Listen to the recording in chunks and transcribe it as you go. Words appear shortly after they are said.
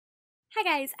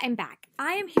Hi guys, I'm back.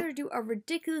 I am here to do a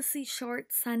ridiculously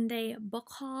short Sunday book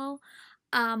haul.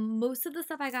 Most of the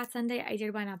stuff I got Sunday I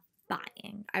did wind up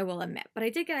buying, I will admit. But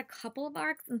I did get a couple of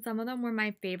arcs and some of them were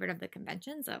my favorite of the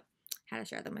convention, so I had to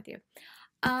share them with you.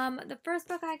 The first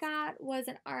book I got was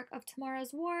an arc of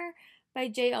Tomorrow's War by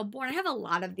J.L. Bourne. I have a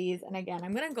lot of these, and again,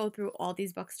 I'm going to go through all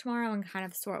these books tomorrow and kind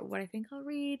of sort what I think I'll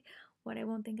read, what I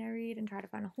won't think I read, and try to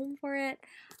find a home for it.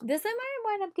 This I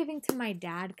might wind up giving to my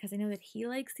dad because I know that he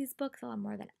likes these books a lot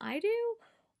more than I do,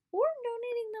 or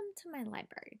donating them to my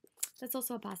library. That's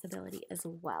also a possibility as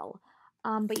well.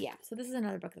 But yeah, so this is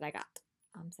another book that I got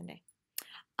Sunday.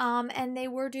 And they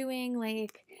were doing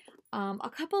like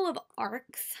a couple of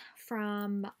arcs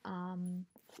from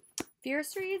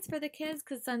Fierce Reads for the kids,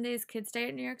 because Sunday's Kids Day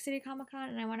at New York City Comic Con,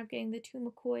 and I wound up getting the two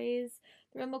McCoys.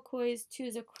 The real McCoys,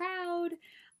 Two's a Crowd,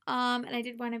 and I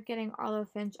did wind up getting Arlo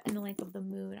Finch and The Lake of the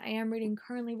Moon. I am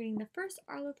currently reading the first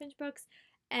Arlo Finch books,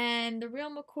 and The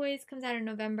Real McCoys comes out in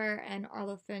November, and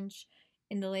Arlo Finch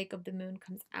in The Lake of the Moon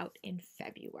comes out in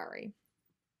February.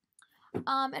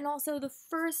 And also the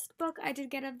first book I did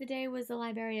get of the day was The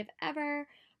Library of Ever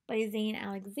by Zane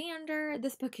Alexander.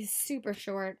 This book is super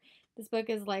short. This book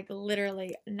is like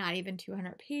literally not even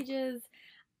 200 pages.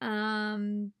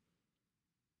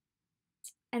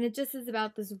 And it just is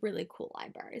about this really cool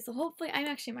library. So hopefully I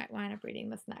actually might wind up reading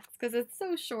this next because it's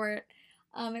so short.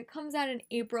 It comes out in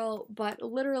April, but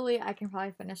literally I can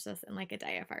probably finish this in like a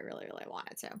day if I really, really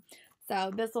wanted to.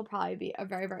 So this will probably be a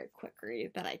very, very quick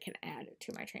read that I can add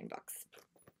to my train books.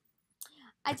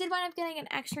 I did wind up getting an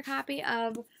extra copy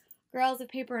of Girls of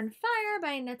Paper and Fire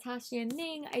by Natasha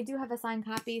Ning. I do have a signed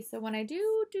copy, so when I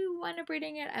do wind up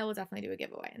reading it, I will definitely do a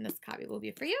giveaway, and this copy will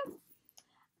be for you.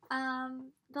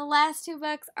 The last two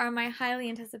books are my highly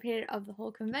anticipated of the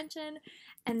whole convention,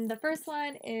 and the first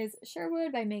one is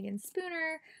Sherwood by Megan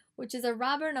Spooner, which is a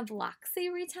Robin of Locksley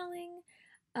retelling.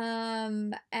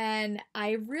 And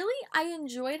I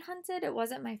enjoyed Hunted. It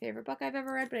wasn't my favorite book I've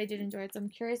ever read, but I did enjoy it, so I'm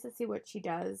curious to see what she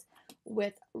does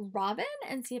with Robin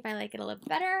and see if I like it a little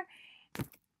better.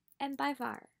 And by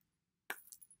far,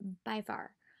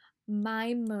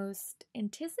 my most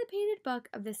anticipated book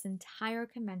of this entire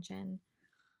convention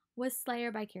was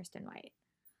Slayer by Kiersten White.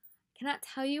 Cannot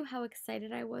tell you how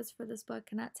excited I was for this book.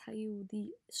 Cannot tell you the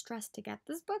stress to get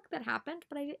this book that happened,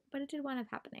 but it did wind up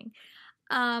happening.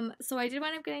 So I did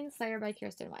wind up getting Slayer by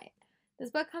Kiersten White. This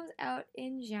book comes out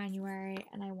in January,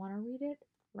 and I want to read it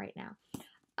right now.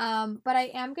 But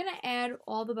I am going to add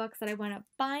all the books that I wound up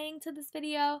buying to this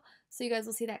video, so you guys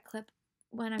will see that clip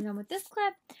when I'm done with this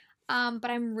clip. But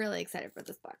I'm really excited for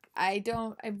this book.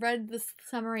 I've read this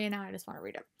summary, and now I just want to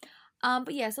read it.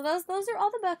 But yeah, so those are all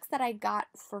the books that I got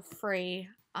for free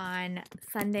on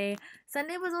Sunday.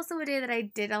 Sunday was also a day that I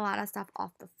did a lot of stuff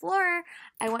off the floor.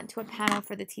 I went to a panel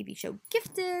for the TV show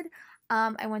Gifted.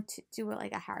 I went to do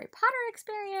like a Harry Potter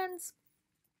experience.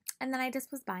 And then I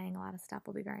just was buying a lot of stuff,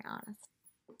 I'll be very honest.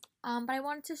 But I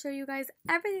wanted to show you guys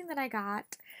everything that I got.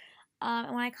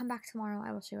 And when I come back tomorrow,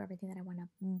 I will show you everything that I wound up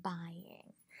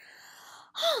buying.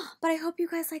 But I hope you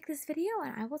guys like this video,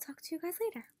 and I will talk to you guys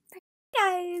later. Bye.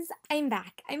 Hey guys, I'm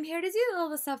back. I'm here to do all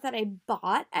the stuff that I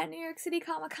bought at New York City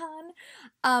Comic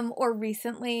Con, or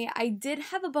recently. I did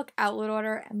have a book outlet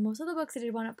order, and most of the books I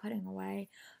did wind up putting away.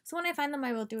 So when I find them,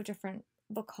 I will do a different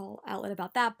book haul outlet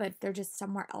about that, but they're just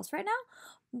somewhere else right now.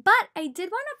 But I did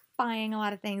wind up buying a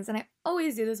lot of things, and I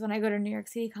always do this when I go to New York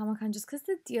City Comic Con just because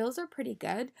the deals are pretty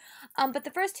good. But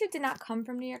the first two did not come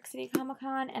from New York City Comic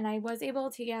Con, and I was able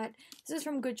to get, this is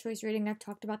from Good Choice Reading, I've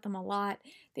talked about them a lot.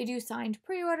 They do signed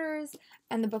pre-orders,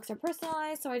 and the books are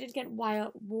personalized, so I did get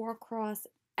Warcross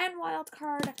and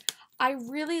Wildcard. I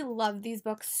really love these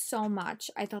books so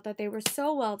much. I thought that they were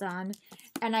so well done,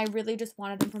 and I really just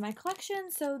wanted them for my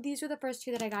collection, so these were the first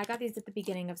two that I got. I got these at the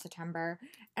beginning of September,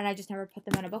 and I just never put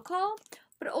them in a book haul.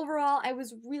 But overall, I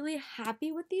was really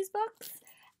happy with these books,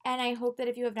 and I hope that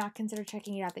if you have not considered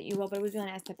checking it out that you will, but it was really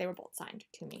nice that they were both signed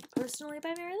to me personally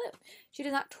by Mary Lou. She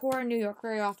does not tour in New York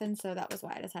very often, so that was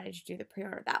why I decided to do the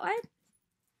pre-order that way.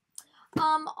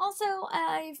 Also,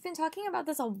 I've been talking about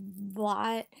this a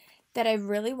lot, that I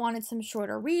really wanted some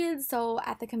shorter reads, so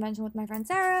at the convention with my friend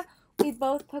Sarah, we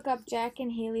both picked up Jack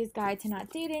and Haley's Guide to Not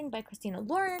Dating by Christina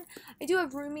Lauren. I do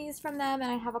have roomies from them, and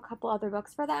I have a couple other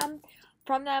books from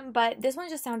them, but this one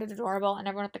just sounded adorable, and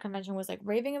everyone at the convention was like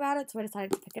raving about it, so I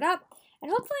decided to pick it up,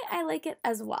 and hopefully I like it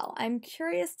as well. I'm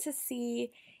curious to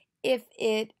see if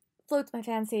it floats my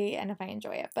fancy and if I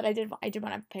enjoy it, but I did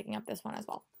want to picking up this one as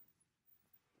well.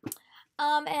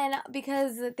 And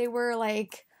because they were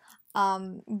like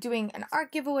doing an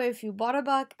art giveaway if you bought a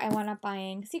book, I wound up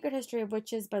buying Secret History of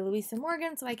Witches by Louisa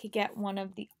Morgan so I could get one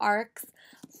of the arcs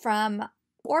from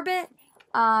Orbit.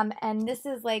 And this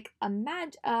is like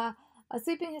a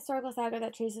sweeping historical saga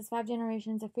that traces 5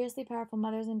 generations of fiercely powerful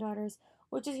mothers and daughters,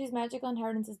 witches whose magical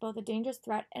inheritance is both a dangerous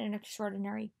threat and an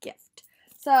extraordinary gift.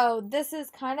 So this is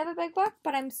kind of a big book,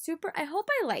 but I hope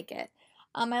I like it.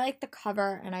 I like the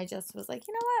cover, and I just was like,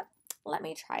 you know what? Let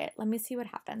me try it. Let me see what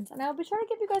happens. And I'll be sure to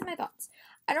give you guys my thoughts.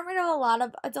 I don't read a lot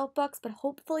of adult books, but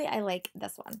hopefully I like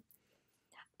this one.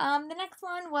 The next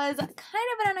one was kind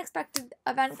of an unexpected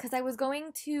event because I was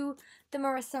going to the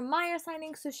Marissa Meyer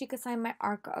signing so she could sign my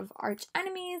Arc of Arch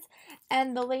Enemies,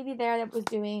 and the lady there that was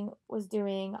doing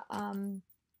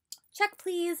Check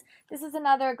Please. This is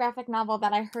another graphic novel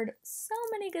that I heard so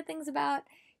many good things about.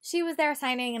 She was there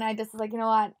signing, and I just was like, you know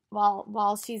what?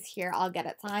 While she's here, I'll get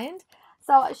it signed.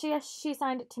 So she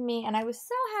signed it to me, and I was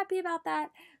so happy about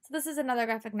that. So this is another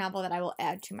graphic novel that I will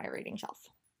add to my reading shelf.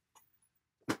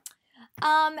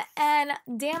 And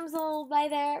Damsel by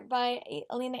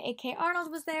Alina A.K. Arnold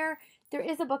was there. There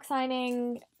is a book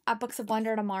signing at Books of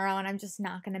Wonder tomorrow, and I'm just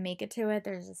not going to make it to it.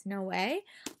 There's just no way.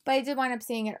 But I did wind up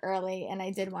seeing it early, and I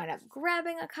did wind up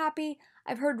grabbing a copy.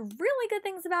 I've heard really good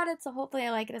things about it, so hopefully I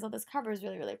like it as well. This cover is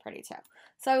really, really pretty, too.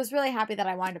 So I was really happy that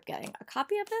I wound up getting a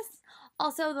copy of this.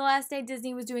 Also, the last day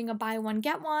Disney was doing a buy one,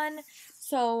 get one,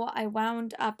 so I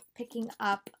wound up picking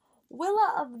up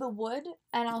Willa of the Wood,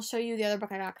 and I'll show you the other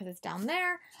book I got because it's down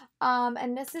there.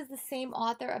 And this is the same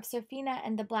author of Sofina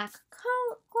and the Black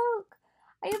Cloak.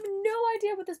 I have no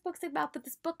idea what this book's about, but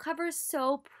this book cover is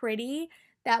so pretty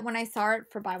that when I saw it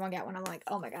for buy one, get one, I'm like,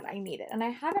 oh my god, I need it. And I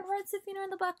haven't read Sofina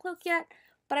and the Black Cloak yet,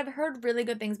 but I've heard really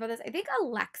good things about this. I think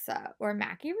Alexa or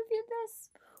Mackie reviewed this,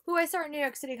 who I saw at New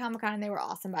York City Comic Con, and they were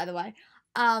awesome, by the way.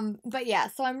 But yeah,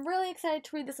 so I'm really excited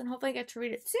to read this, and hopefully I get to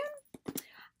read it soon.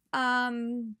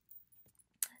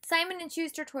 Simon &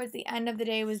 Schuster towards the end of the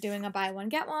day was doing a buy one,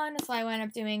 get one, so I wound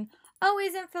up doing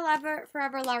Always and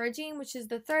Forever Lara Jean, which is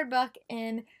the third book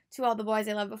in To All the Boys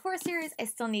I Loved Before series. I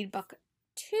still need book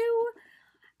 2.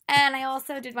 And I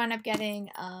also did wind up getting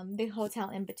The Hotel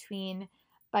in Between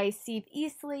by Steve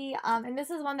Easley. And this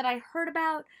is one that I heard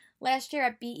about last year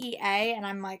at BEA, and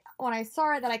I'm like, when I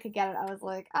saw it that I could get it, I was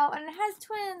like, oh, and it has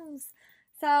twins.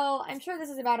 So I'm sure this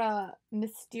is about a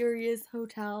mysterious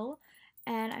hotel,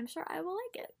 and I'm sure I will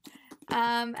like it.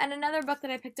 And another book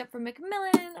that I picked up from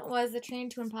Macmillan was The Train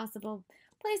to Impossible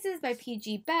Places by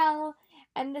P.G. Bell.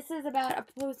 And this is about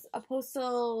a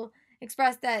postal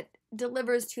express that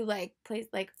delivers to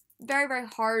very, very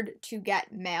hard to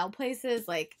get mail places,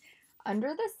 like under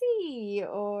the sea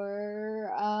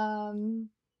or,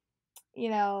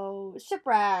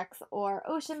 shipwrecks or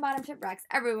ocean bottom shipwrecks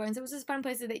everywhere. And so it was just fun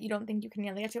places that you don't think you can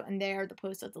nearly get to, and they're the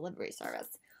postal delivery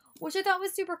service, which I thought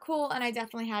was super cool, and I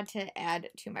definitely had to add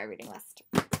to my reading list.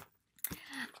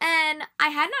 And I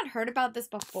had not heard about this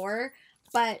before,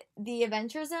 but the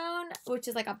Adventure Zone, which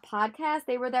is like a podcast,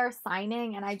 they were there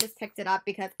signing, and I just picked it up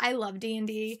because I love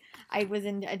D&D. I was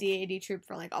in a D&D troop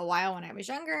for like a while when I was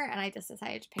younger, and I just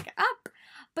decided to pick it up.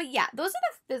 But yeah, those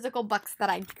are the physical books that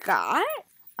I got.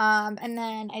 And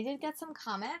then I did get some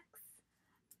comics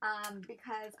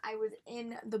because I was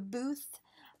in the booth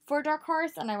for Dark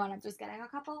Horse, and I wound up just getting a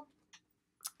couple.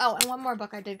 Oh, and one more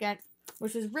book I did get,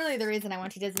 which was really the reason I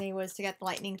went to Disney, was to get The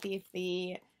Lightning Thief,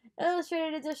 the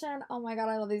illustrated edition. Oh my god,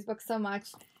 I love these books so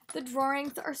much. The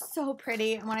drawings are so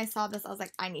pretty, and when I saw this, I was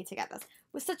like, I need to get this.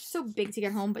 It was so big to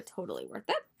get home, but totally worth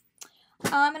it.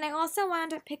 And I also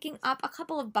wound up picking up a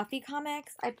couple of Buffy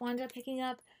comics. I wound up picking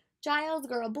up Giles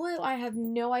Girl Blue. I have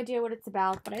no idea what it's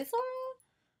about, but I saw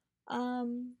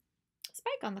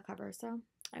Spike on the cover, so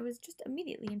I was just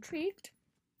immediately intrigued.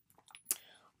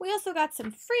 We also got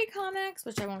some free comics,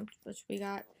 which we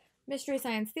got Mystery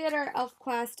Science Theater, Elf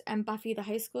Quest, and Buffy the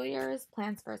High School Years,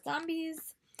 Plants vs.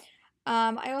 Zombies.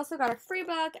 I also got a free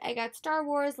book. I got Star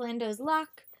Wars Lando's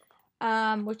Luck,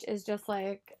 which is just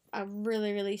like a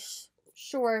really, really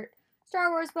short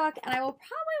Star Wars book, and I will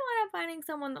probably wind up finding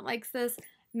someone that likes this,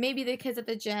 maybe the kids at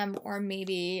the gym, or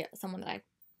maybe someone that I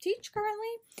teach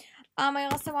currently. I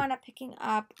also wound up picking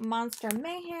up Monster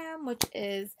Mayhem, which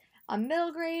is a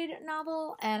middle grade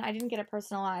novel, and I didn't get it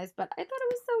personalized, but I thought it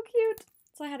was so cute,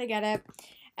 so I had to get it.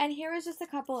 And here is just a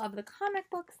couple of the comic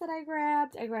books that I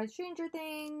grabbed. I grabbed Stranger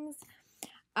Things.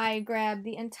 I grabbed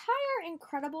the entire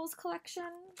Incredibles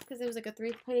collection because it was like a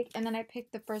 3-pack, and then I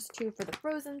picked the first 2 for the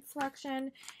Frozen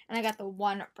selection, and I got the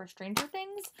 1 for Stranger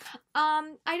Things.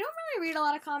 I don't really read a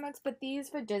lot of comics, but these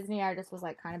for Disney I just was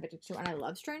like kind of addicted to, and I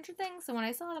love Stranger Things, so when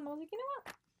I saw them I was like, you know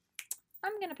what,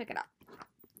 I'm gonna pick it up.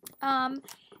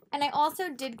 And I also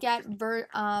did get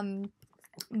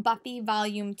Buffy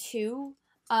Volume 2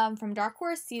 from Dark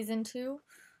Horse Season 2.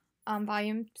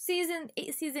 Season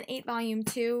 8, Volume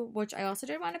 2, which I also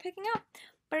did wind up picking up.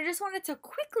 But I just wanted to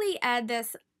quickly add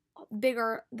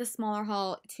the smaller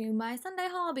haul to my Sunday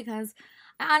haul because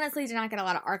I honestly did not get a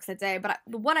lot of arcs that day, but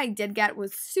what I did get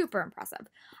was super impressive.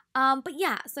 But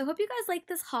yeah, so I hope you guys like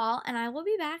this haul, and I will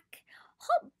be back.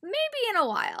 Maybe in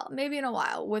a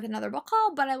while with another book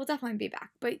haul, but I will definitely be back.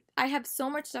 But I have so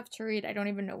much stuff to read, I don't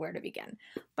even know where to begin.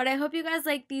 But I hope you guys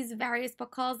like these various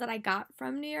book hauls that I got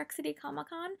from New York City Comic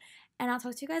Con, and I'll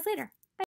talk to you guys later.